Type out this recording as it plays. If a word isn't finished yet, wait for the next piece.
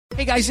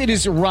Hey guys, it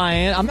is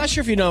Ryan. I'm not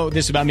sure if you know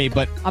this about me,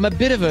 but I'm a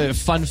bit of a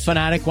fun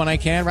fanatic when I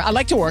can. I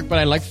like to work, but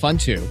I like fun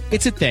too.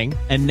 It's a thing.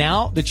 And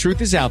now the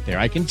truth is out there.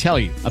 I can tell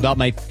you about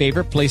my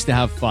favorite place to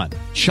have fun.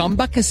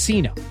 Chumba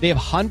Casino. They have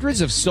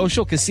hundreds of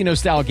social casino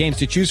style games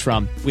to choose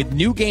from with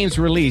new games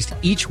released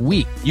each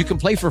week. You can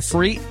play for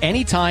free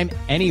anytime,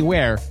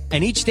 anywhere.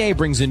 And each day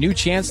brings a new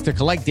chance to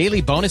collect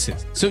daily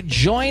bonuses. So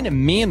join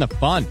me in the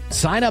fun.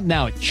 Sign up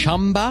now at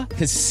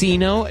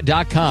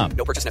ChumbaCasino.com.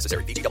 No purchase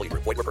necessary. VGW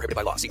Group. Void where prohibited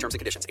by law. See terms and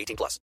conditions.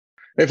 18+.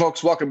 Hey,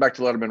 folks. Welcome back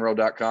to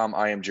LettermanRow.com.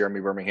 I am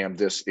Jeremy Birmingham.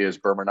 This is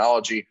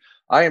Bermanology.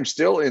 I am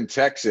still in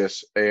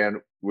Texas,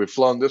 and we've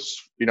flown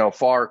this,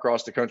 far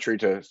across the country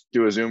to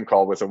do a Zoom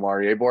call with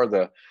Omari Abor,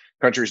 the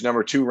country's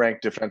number 2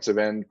 ranked defensive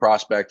end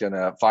prospect and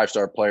a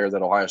 5-star player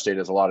that Ohio State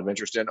has a lot of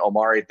interest in.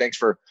 Omari, thanks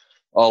for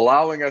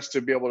allowing us to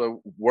be able to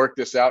work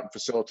this out and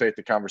facilitate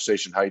the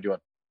conversation. How you doing?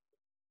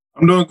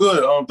 I'm doing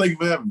good. Thank you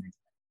for having me.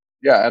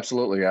 Yeah,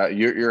 absolutely.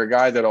 You're a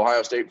guy that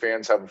Ohio State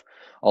fans have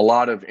a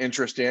lot of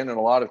interest in and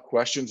a lot of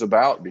questions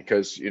about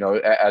because,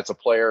 as a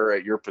player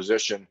at your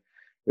position,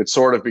 it's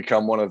sort of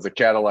become one of the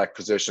Cadillac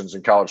positions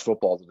in college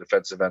football, the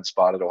defensive end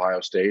spot at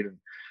Ohio State.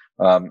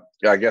 And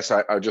I guess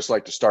I'd just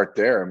like to start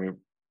there. I mean,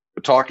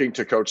 talking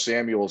to Coach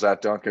Samuels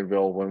at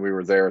Duncanville when we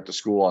were there at the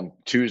school on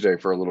Tuesday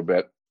for a little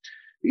bit,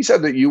 he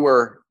said that you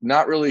were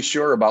not really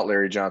sure about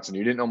Larry Johnson.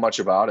 You didn't know much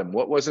about him.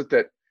 What was it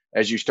that,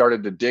 as you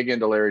started to dig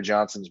into Larry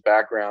Johnson's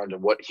background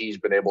and what he's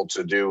been able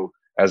to do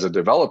as a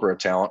developer of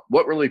talent,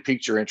 what really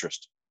piqued your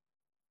interest?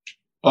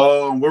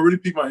 What really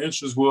piqued my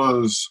interest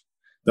was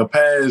the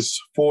past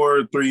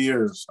 3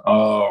 years.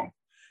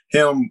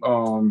 Him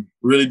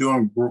really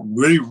doing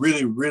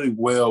really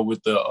well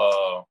with the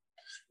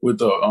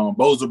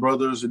Bosa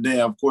brothers, and then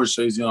of course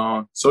Chase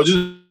Young. So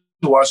just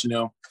watching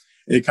them,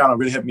 it kind of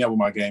really helped me out with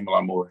my game a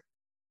lot more.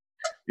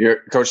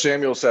 Coach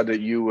Samuel said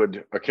that you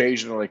would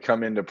occasionally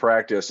come into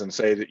practice and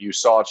say that you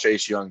saw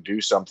Chase Young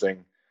do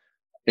something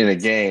in a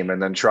game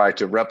and then try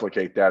to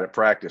replicate that at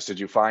practice. Did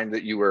you find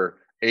that you were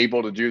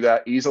able to do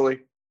that easily?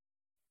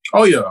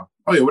 Oh yeah,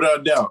 without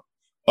a doubt.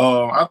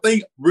 I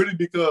think really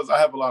because I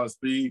have a lot of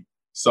speed.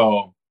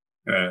 So,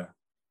 yeah.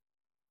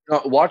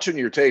 Watching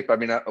your tape, I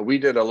mean, we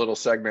did a little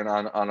segment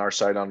on our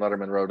site on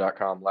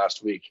LettermanRow.com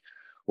last week,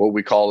 what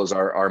we call is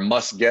our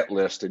must-get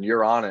list, and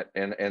you're on it.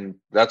 And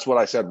that's what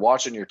I said.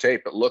 Watching your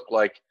tape, it looked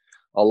like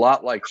a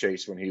lot like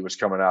Chase when he was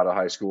coming out of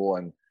high school.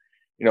 And,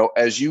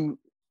 as you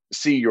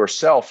see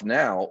yourself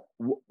now,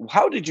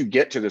 how did you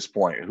get to this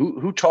point?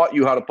 Who taught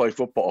you how to play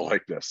football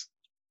like this?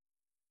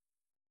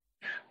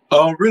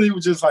 Really, it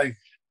was just like,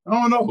 I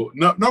don't know.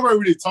 Nobody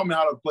really taught me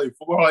how to play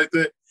football like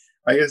that.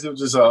 I guess it was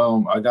just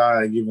a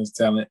guy giving his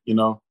talent, He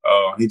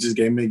just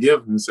gave me a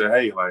gift and said,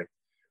 hey, like,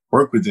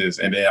 work with this.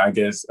 And then I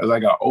guess as I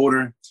got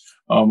older,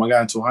 I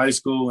got into high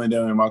school, and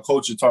then my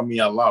coach taught me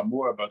a lot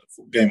more about the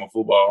game of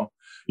football.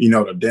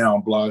 The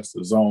down blocks,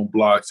 the zone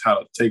blocks, how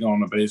to take on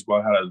the base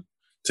block, how to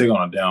take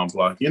on a down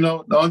block,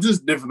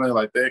 just different things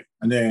like that.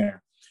 And then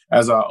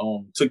as I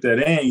took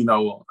that in,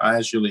 I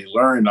actually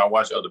learned. I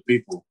watched other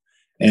people,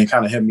 and it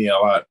kind of helped me a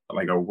lot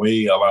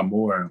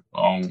more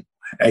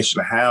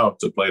actually how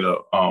to play the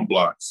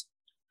blocks.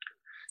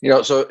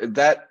 So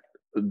that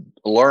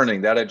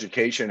learning, that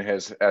education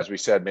has, as we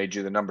said, made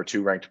you the number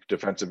 2 ranked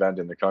defensive end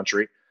in the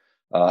country,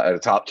 at a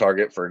top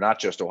target for not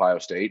just Ohio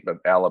State, but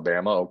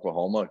Alabama,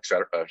 Oklahoma, et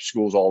cetera,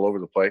 schools all over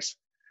the place.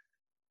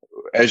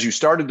 As you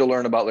started to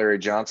learn about Larry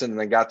Johnson and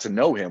then got to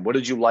know him, what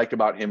did you like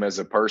about him as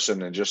a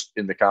person and just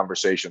in the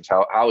conversations?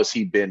 How has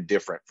he been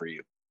different for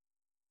you?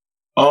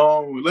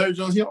 Larry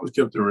Johnson, he always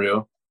kept it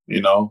real.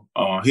 He'll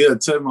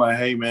tell me like,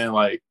 hey man,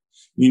 like,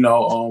 we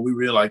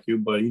really like you,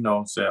 but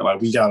saying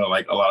like we got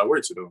like a lot of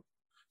work to do.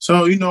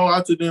 So,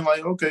 after then,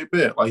 like, okay,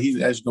 bet. Like,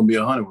 he's actually going to be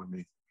 100 with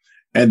me.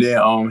 And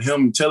then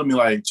him telling me,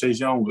 like, Chase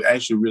Young was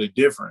actually really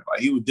different. Like,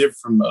 he was different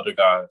from the other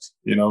guys,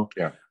 Yeah.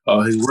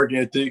 His work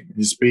ethic,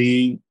 his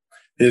speed,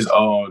 his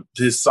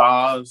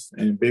size,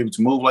 and be able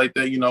to move like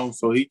that,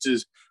 So he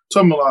just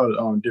told me a lot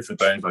of different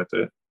things like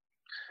that.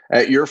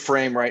 At your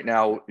frame right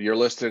now, you're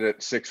listed at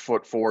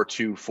 6'4",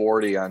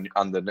 240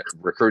 on the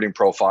recruiting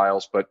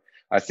profiles. But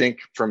I think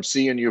from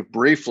seeing you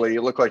briefly,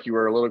 it looked like you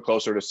were a little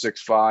closer to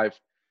 6'5",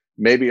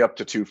 maybe up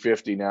to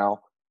 250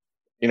 now.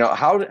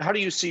 How do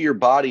you see your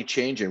body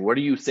changing? What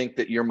do you think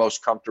that you're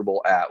most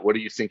comfortable at? What do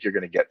you think you're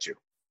going to get to?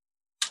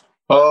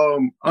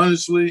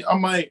 Honestly, I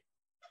might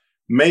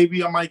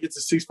get to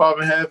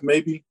 6'5.5",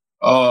 maybe.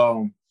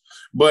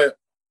 But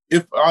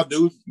if I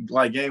do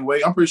like gain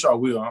weight, I'm pretty sure I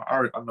will.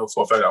 I know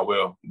for a fact I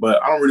will.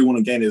 But I don't really want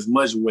to gain as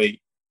much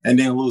weight and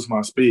then lose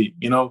my speed.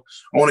 I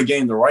want to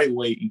gain the right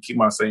weight and keep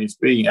my same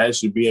speed and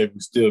actually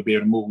still be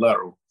able to move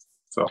lateral.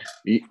 So.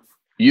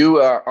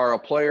 You are a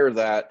player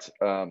that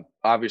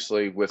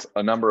obviously with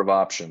a number of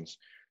options.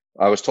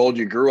 I was told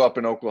you grew up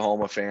an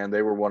Oklahoma fan.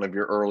 They were one of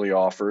your early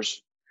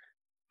offers.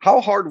 How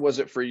hard was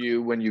it for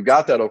you when you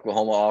got that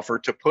Oklahoma offer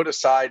to put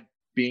aside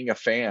being a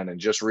fan and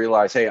just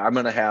realize, hey, I'm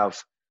going to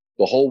have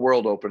the whole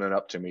world opening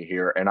up to me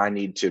here, and I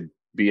need to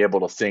be able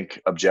to think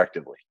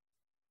objectively?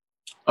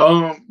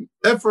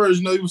 At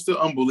first, it was still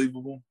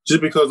unbelievable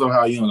just because of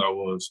how young I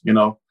was.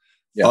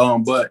 Yeah.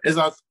 But as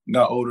I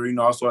got older,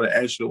 I started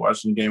actually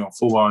watching the game of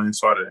football and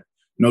started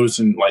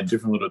noticing like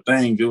different little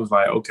things. It was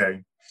like,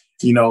 okay,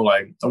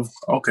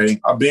 okay,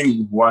 I've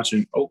been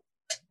watching. Oh,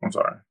 I'm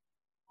sorry.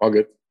 All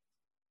good.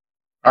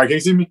 All right, can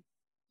you see me?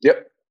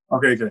 Yep.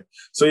 Okay.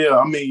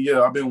 So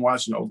I've been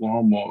watching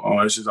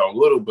Oklahoma. It's just a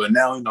little, but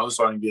now it's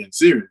starting getting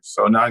serious.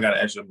 So now I got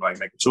to actually like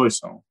make a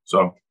choice on.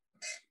 So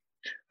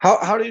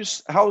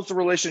how's the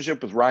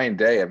relationship with Ryan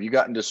Day? Have you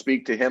gotten to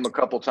speak to him a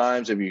couple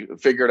times? Have you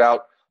figured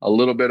out a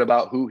little bit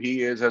about who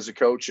he is as a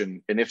coach,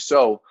 and if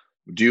so,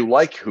 do you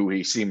like who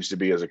he seems to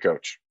be as a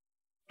coach?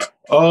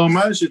 I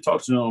actually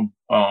talked to him.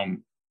 I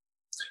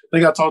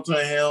think I talked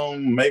to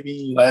him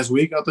maybe last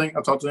week. I think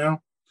I talked to him.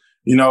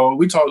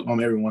 We talk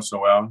every once in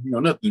a while.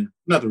 Nothing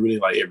really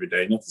like every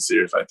day, nothing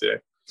serious like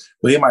that.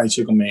 But he might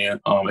check me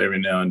in every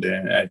now and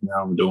then, asking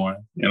how I'm doing.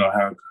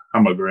 How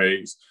my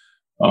grades,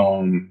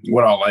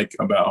 what I like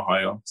about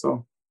Ohio.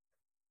 So,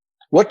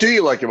 what do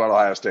you like about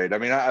Ohio State? I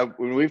mean,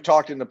 when we've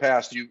talked in the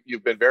past,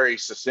 you've been very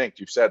succinct.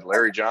 You've said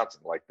Larry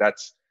Johnson, like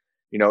that's,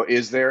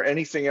 is there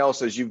anything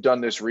else as you've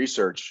done this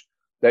research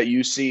that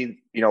you see,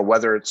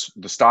 whether it's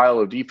the style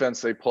of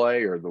defense they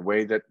play or the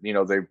way that,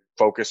 they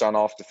focus on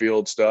off the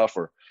field stuff,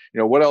 or,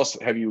 what else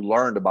have you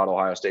learned about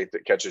Ohio State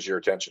that catches your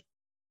attention?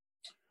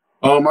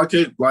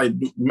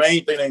 The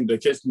main thing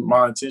that catches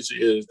my attention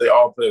is they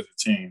all play as a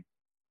team.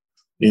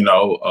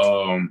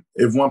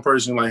 If one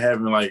person like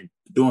having like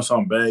doing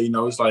something bad,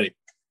 it's like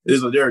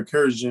they're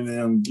encouraging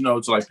them,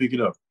 to like pick it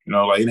up.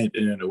 Like it ain't the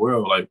end of the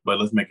world, like, but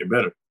let's make it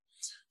better.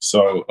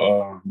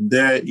 So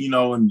that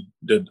and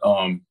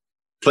the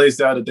play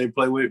style that they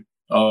play with,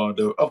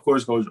 of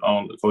course Coach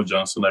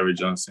Johnson, Larry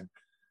Johnson,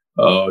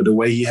 the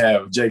way he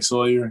have Jake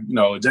Sawyer,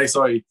 Jake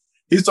Sawyer,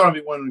 he's starting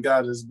to be one of the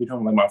guys that's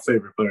becoming like my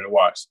favorite player to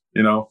watch.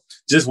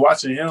 Just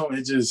watching him,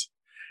 it just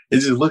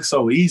looks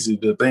so easy,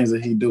 the things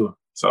that he do.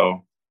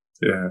 So.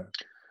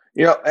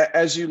 Yeah.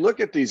 As you look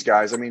at these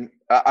guys, I mean,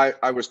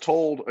 I was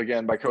told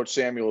again by Coach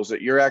Samuels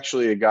that you're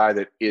actually a guy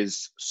that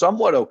is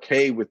somewhat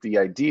okay with the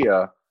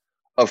idea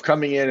of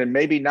coming in and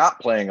maybe not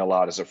playing a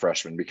lot as a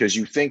freshman because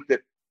you think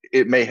that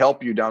it may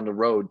help you down the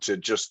road to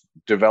just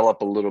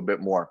develop a little bit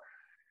more.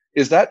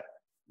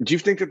 Do you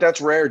think that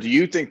that's rare? Do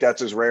you think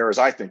that's as rare as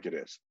I think it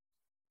is?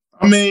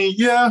 I mean,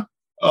 yeah.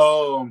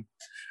 Only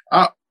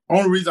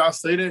reason I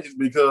say that is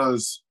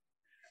because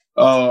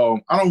I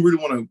don't really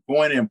want to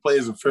go in and play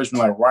as a freshman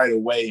like right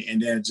away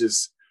and then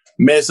just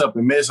mess up.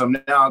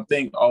 Now I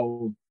think,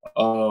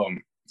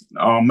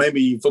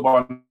 maybe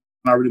football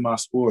not really my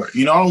sport.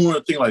 I don't want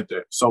to think like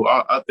that. So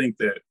I think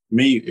that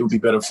it would be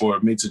better for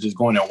me to just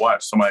go in and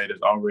watch somebody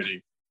that's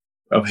already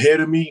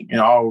ahead of me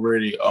and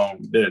already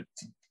that.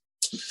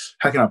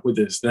 How can I put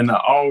this? Then I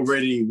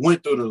already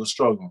went through the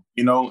struggle,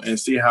 and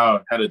see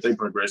how did they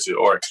progress it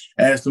or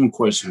ask them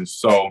questions.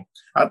 So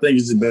I think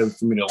it's just better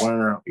for me to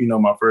learn,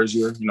 my first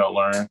year,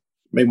 learn,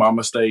 make my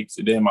mistakes.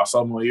 And then my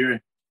sophomore year,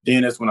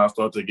 then that's when I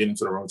start to get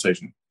into the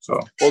rotation. So,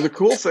 well, the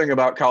cool thing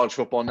about college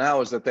football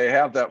now is that they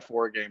have that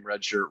 4-game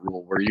redshirt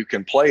rule where you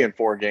can play in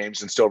 4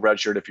 games and still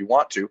redshirt if you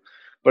want to.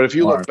 But if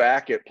you look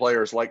back at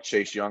players like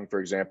Chase Young, for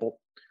example,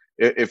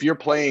 if you're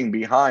playing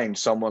behind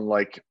someone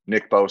like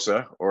Nick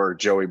Bosa or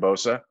Joey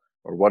Bosa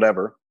or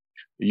whatever,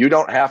 you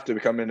don't have to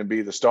come in and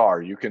be the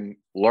star. You can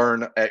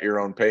learn at your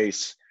own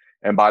pace.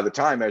 And by the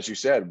time, as you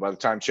said, by the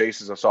time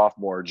Chase is a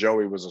sophomore,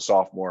 Joey was a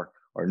sophomore,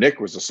 or Nick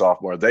was a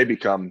sophomore, they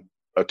become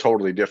a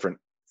totally different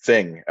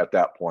thing at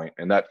that point.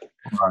 And that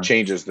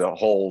changes the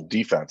whole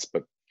defense.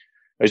 But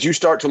as you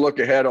start to look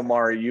ahead,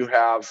 Omari, you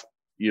have,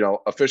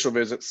 official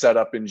visits set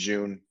up in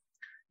June.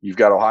 You've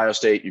got Ohio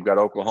State, you've got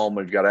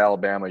Oklahoma, you've got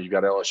Alabama, you've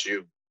got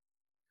LSU.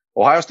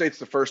 Ohio State's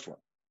the first one.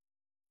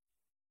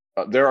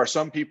 There are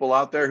some people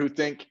out there who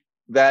think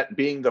that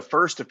being the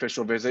first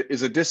official visit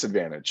is a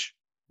disadvantage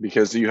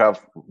because you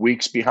have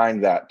weeks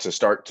behind that to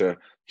start to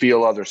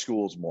feel other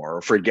schools more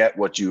or forget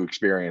what you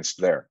experienced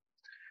there.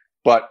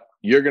 But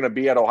you're going to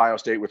be at Ohio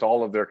State with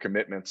all of their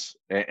commitments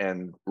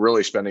and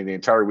really spending the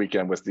entire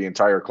weekend with the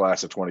entire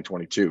class of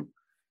 2022.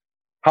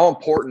 How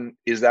important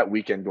is that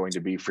weekend going to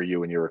be for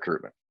you in your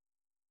recruitment?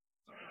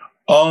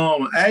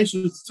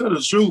 Actually, to tell the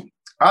truth,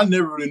 I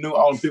never really knew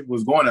all the people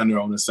was going down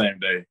there on the same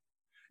day.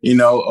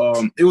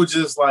 It was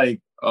just like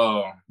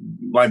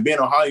being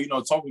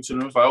Ohio, talking to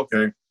them. It's like,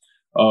 okay.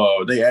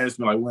 They asked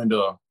me like when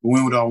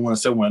would I want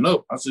to set one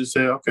up? I just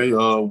said, okay,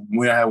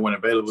 when I have one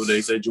available,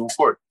 they said June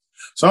 4th.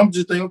 So I'm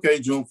just thinking, okay,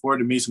 June 4th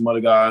to meet some other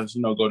guys,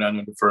 go down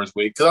there the first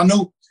week. Cause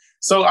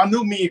I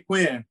knew me and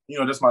Quinn,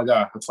 that's my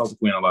guy. I talk to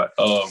Quinn a lot.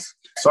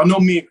 So I know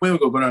me and Quinn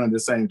would go down there the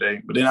same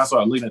day. But then I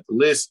started looking at the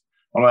list.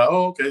 I'm like,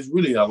 oh, okay, it's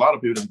really a lot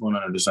of people that's going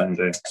on the same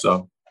day.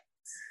 So,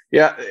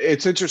 yeah,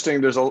 it's interesting.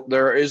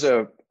 There is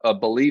a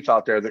belief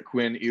out there that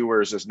Quinn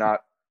Ewers is not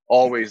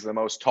always the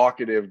most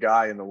talkative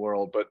guy in the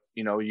world, but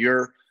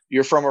you're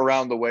from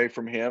around the way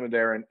from him and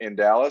there in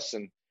Dallas,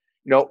 and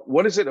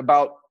what is it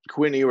about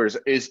Quinn Ewers?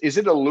 Is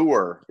it a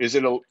lure? Is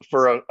it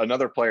for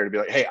another player to be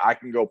like, hey, I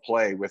can go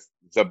play with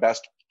the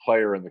best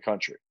player in the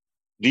country?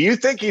 Do you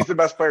think he's the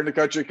best player in the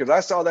country? Because I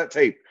saw that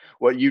tape,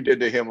 what you did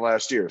to him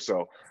last year.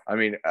 So, I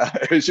mean,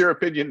 is your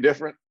opinion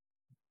different?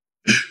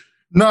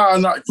 No,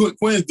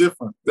 Quinn's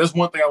different. That's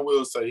one thing I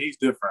will say. He's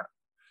different.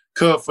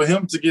 Because for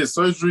him to get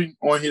surgery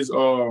on his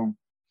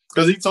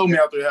because he told me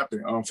after it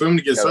happened, for him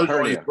to get surgery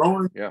on his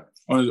groin,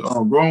 on his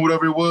groin,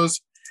 whatever it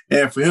was,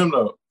 and for him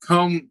to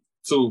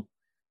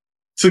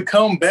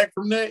come back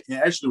from that and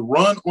actually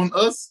run on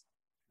us,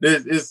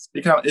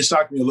 it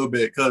shocked me a little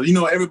bit because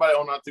everybody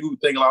on our team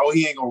thinking like, oh,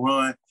 he ain't gonna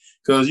run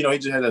because he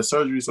just had that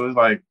surgery, so it's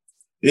like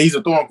he's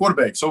a throwing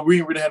quarterback, so we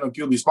didn't really have no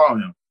QB spot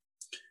on him,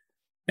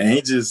 and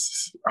he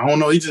just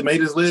made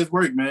his legs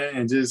work, man,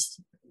 and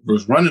just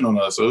was running on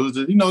us. So it was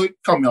just, it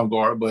caught me off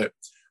guard, but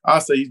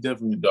I'll say he's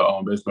definitely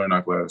the best player in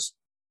our class.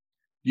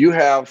 You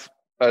have,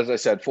 as I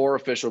said, 4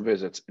 official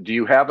visits. Do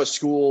you have a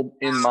school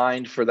in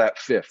mind for that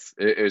 5th?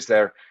 Is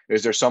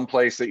there some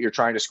place that you're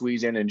trying to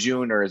squeeze in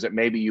June, or is it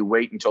maybe you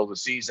wait until the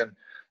season?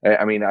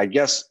 I mean, I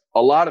guess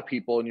a lot of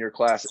people in your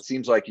class, it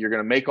seems like you're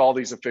going to make all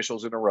these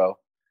officials in a row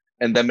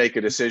and then make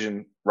a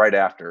decision right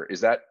after. Is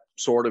that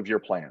sort of your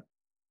plan?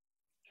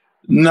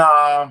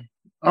 Nah,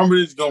 I'm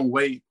really just going to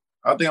wait.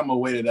 I think I'm going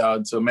to wait it out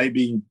until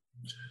maybe,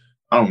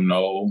 I don't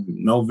know,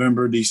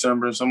 November,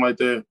 December, something like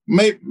that.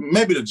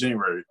 Maybe the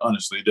January,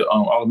 honestly, the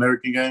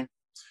All-American game.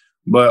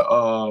 But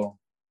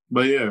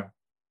yeah.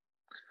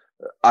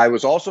 I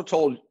was also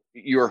told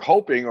you're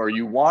hoping or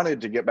you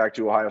wanted to get back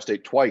to Ohio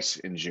State twice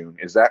in June.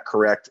 Is that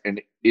correct?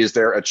 And is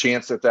there a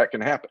chance that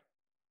can happen?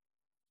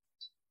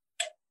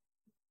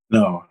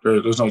 No,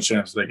 there's no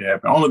chance that can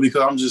happen. Only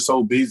because I'm just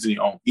so busy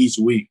on each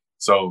week.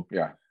 So,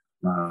 yeah.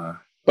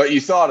 But you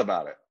thought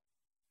about it.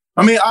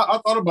 I mean, I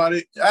thought about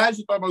it. I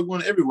actually thought about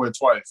going everywhere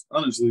twice,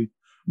 honestly.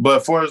 But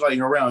as far as like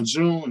around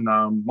June,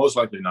 most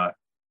likely not.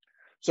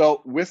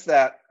 So with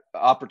that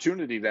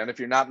opportunity, then, if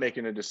you're not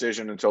making a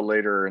decision until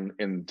later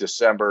in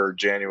December,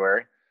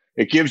 January,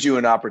 it gives you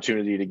an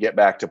opportunity to get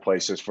back to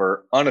places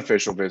for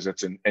unofficial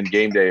visits and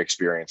game day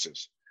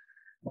experiences.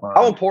 Wow.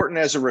 How important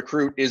as a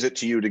recruit is it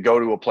to you to go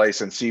to a place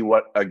and see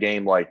what a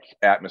game like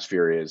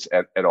atmosphere is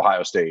at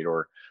Ohio State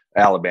or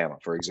Alabama,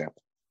 for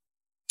example?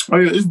 Oh,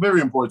 yeah, it's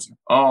very important.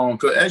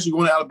 Because actually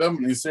going to Alabama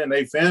and seeing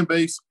their fan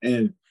base,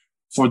 and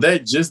for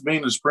that just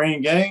being a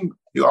spring game,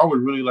 I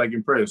was really like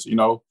impressed. Even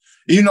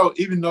though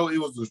it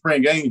was a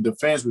spring game, the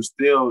fans were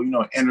still,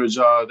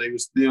 energized. They were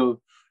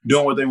still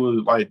doing what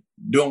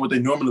they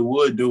normally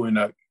would do in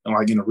a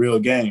real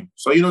game.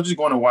 So just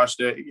going to watch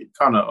that, it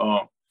kind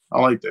of I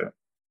like that.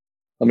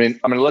 I mean,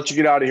 I'm going to let you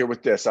get out of here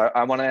with this.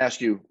 I want to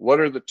ask you, what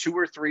are the 2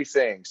 or 3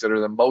 things that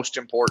are the most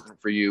important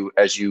for you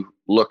as you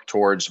look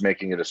towards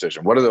making a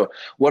decision? What are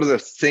the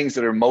things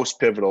that are most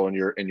pivotal in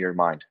your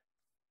mind?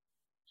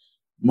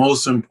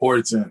 Most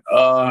important.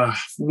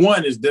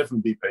 One is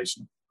definitely be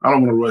patient. I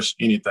don't want to rush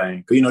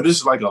anything. This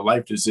is like a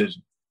life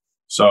decision.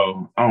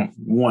 So that's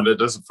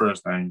the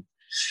first thing.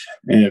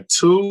 And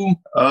 2,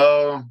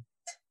 I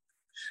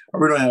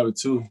really don't have a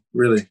 2,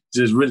 really.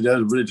 That's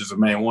really just the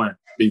main one.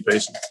 Be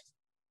patient.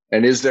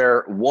 And is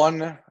there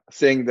one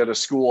thing that a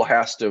school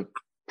has to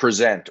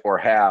present or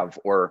have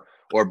or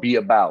be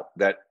about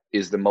that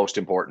is the most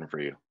important for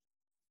you?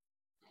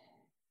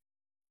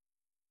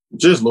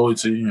 Just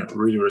loyalty and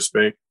really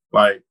respect.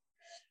 Like,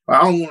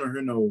 I don't want to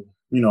hear no,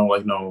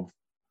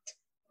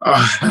 I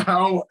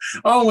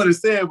don't want to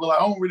say it, but I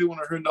don't really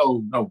want to hear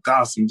no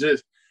gossip.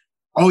 Just,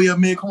 oh yeah,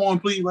 man, come on,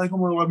 please,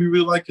 come on, be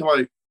real,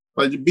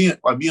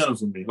 be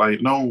honest with me.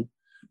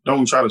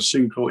 Don't try to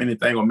sugarcoat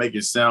anything or make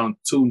it sound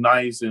too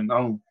nice, and I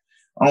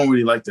don't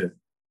really like that.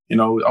 I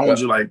want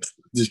you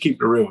just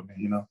keep it real with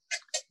me,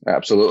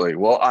 Absolutely.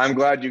 Well, I'm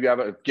glad you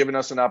have given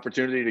us an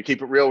opportunity to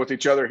keep it real with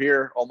each other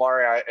here.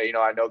 Omari,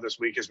 I know this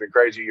week has been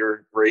crazy.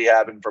 You're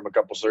rehabbing from a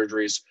couple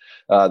surgeries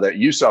that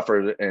you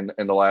suffered in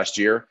the last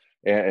year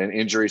and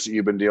injuries that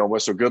you've been dealing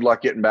with. So good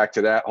luck getting back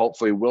to that.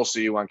 Hopefully we'll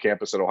see you on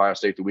campus at Ohio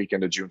State the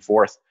weekend of June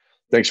 4th.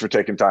 Thanks for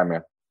taking time,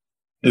 man.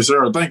 Yes,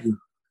 sir. Thank you.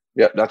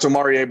 Yeah, that's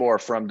Omari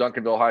Abor from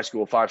Duncanville High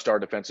School, 5-star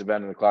defensive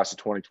end in the class of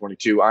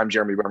 2022. I'm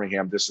Jeremy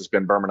Birmingham. This has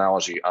been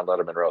Bermanology on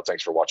Letterman Row.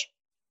 Thanks for watching.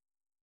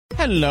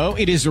 Hello,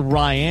 it is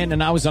Ryan,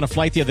 and I was on a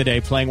flight the other day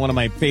playing one of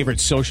my favorite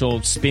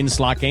social spin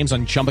slot games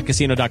on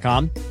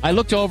ChumbaCasino.com. I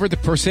looked over at the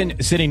person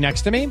sitting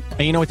next to me,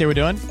 and you know what they were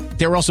doing?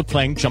 They were also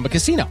playing Chumba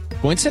Casino.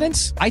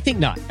 Coincidence? I think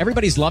not.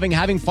 Everybody's loving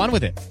having fun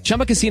with it.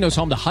 Chumba Casino is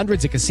home to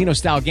hundreds of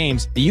casino-style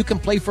games that you can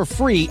play for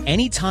free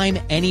anytime,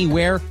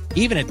 anywhere,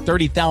 even at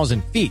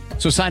 30,000 feet.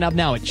 So sign up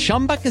now at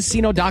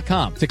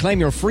ChumbaCasino.com to claim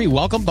your free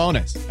welcome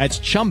bonus. That's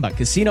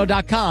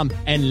ChumbaCasino.com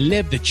and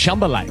live the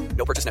Chumba life.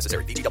 No purchase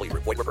necessary. VGW.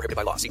 Void where prohibited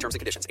by law. See terms and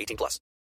conditions. 18+.